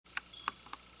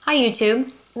Hi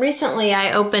YouTube. Recently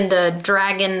I opened a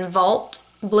Dragon Vault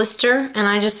blister and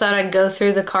I just thought I'd go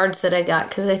through the cards that I got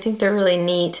because I think they're really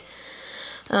neat.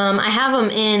 I have them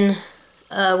in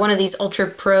one of these Ultra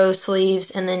Pro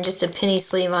sleeves and then just a penny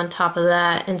sleeve on top of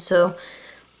that, and so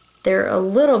they're a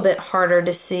little bit harder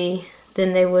to see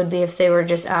than they would be if they were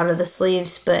just out of the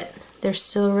sleeves, but they're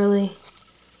still really,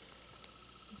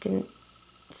 you can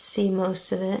see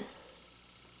most of it.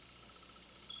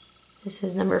 This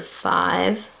is number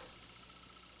 5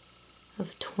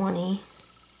 of 20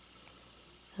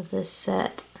 of this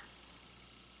set.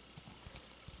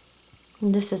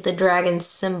 And this is the dragon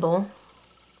symbol.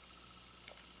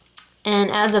 And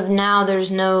as of now,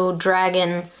 there's no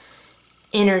dragon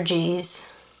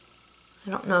energies.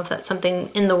 I don't know if that's something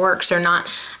in the works or not.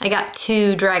 I got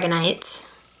 2 Dragonites.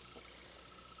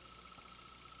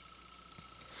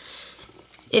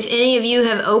 If any of you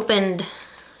have opened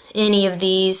any of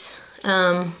these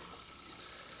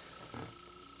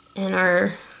and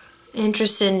are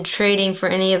interested in trading for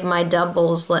any of my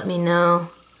doubles, let me know.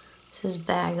 This is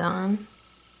Bagon,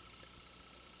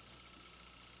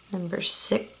 number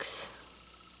 6.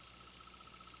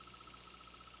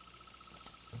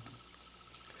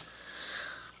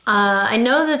 I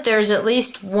know that there's at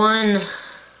least one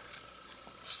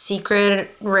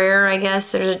secret rare, I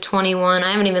guess. There's a 21.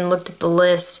 I haven't even looked at the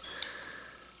list.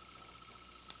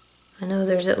 I know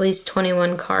there's at least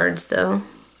 21 cards though.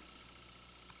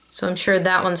 So I'm sure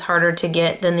that one's harder to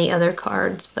get than the other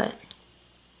cards, but...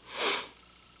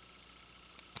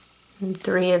 And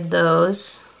 3 of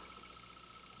those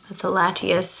with the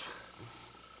Latias.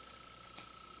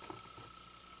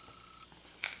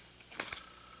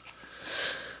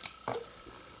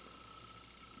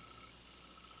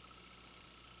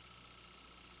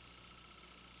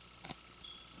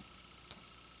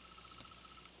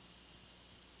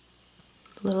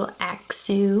 Little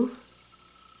Axew.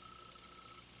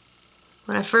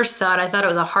 When I first saw it, I thought it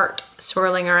was a heart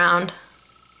swirling around.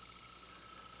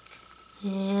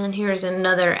 And here's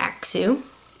another Axew.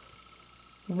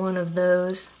 One of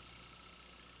those.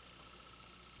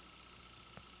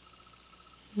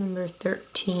 Number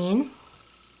 13.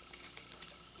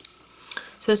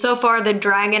 So far the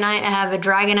Dragonite, I have a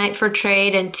Dragonite for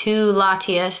trade and 2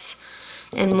 Latias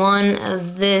and 1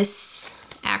 of this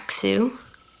Axew.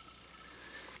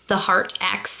 The Heart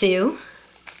Axew.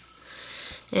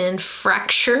 And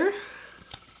Fracture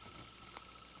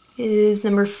is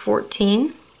number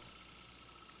 14.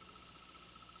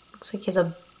 Looks like he has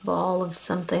a ball of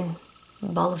something, a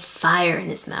ball of fire in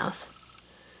his mouth.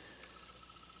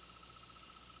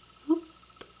 Oop.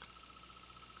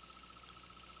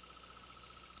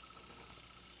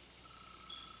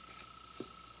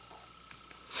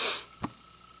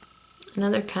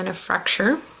 Another kind of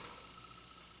Fracture.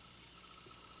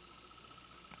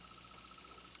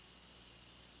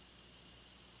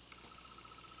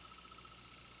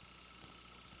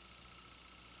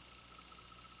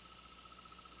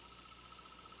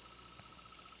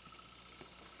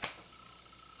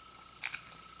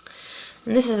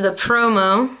 And this is the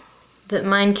promo that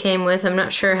mine came with. I'm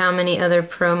not sure how many other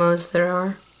promos there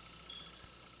are.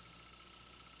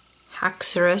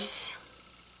 Haxorus.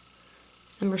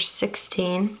 It's number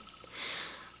 16.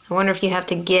 I wonder if you have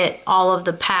to get all of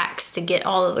the packs to get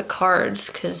all of the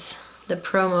cards, because the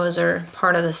promos are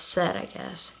part of the set, I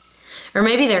guess. Or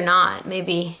maybe they're not.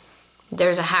 Maybe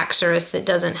there's a Haxorus that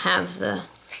doesn't have the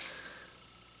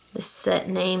set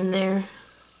name there.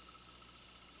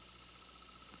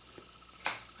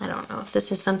 I don't know if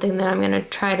this is something that I'm going to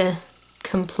try to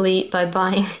complete by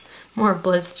buying more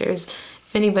blisters.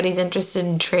 If anybody's interested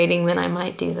in trading, then I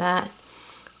might do that.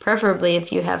 Preferably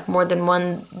if you have more than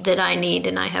one that I need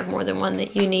and I have more than one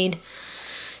that you need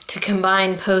to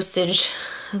combine postage.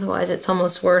 Otherwise it's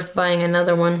almost worth buying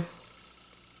another one.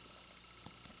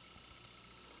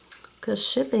 Because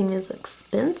shipping is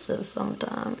expensive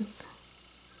sometimes.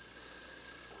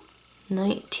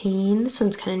 19. This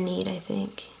one's kind of neat, I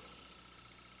think.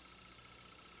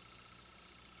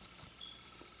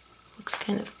 Looks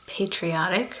kind of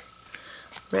patriotic.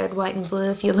 Red, white, and blue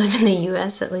if you live in the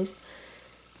US at least.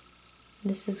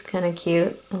 This is kind of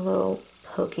cute. A little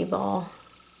Pokeball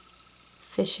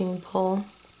fishing pole.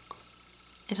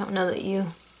 I don't know that you...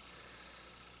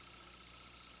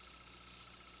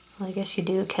 Well, I guess you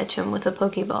do catch them with a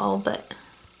Pokeball, but...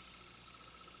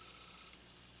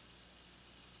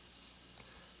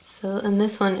 So, and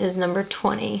this one is number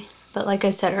 20. But like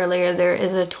I said earlier, there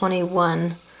is a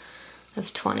 21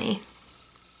 of 20.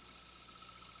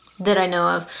 That I know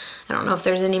of. I don't know if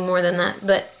there's any more than that,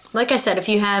 but like I said, if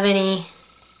you have any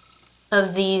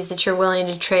of these that you're willing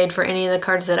to trade for any of the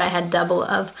cards that I had double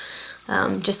of,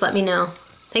 just let me know.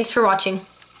 Thanks for watching.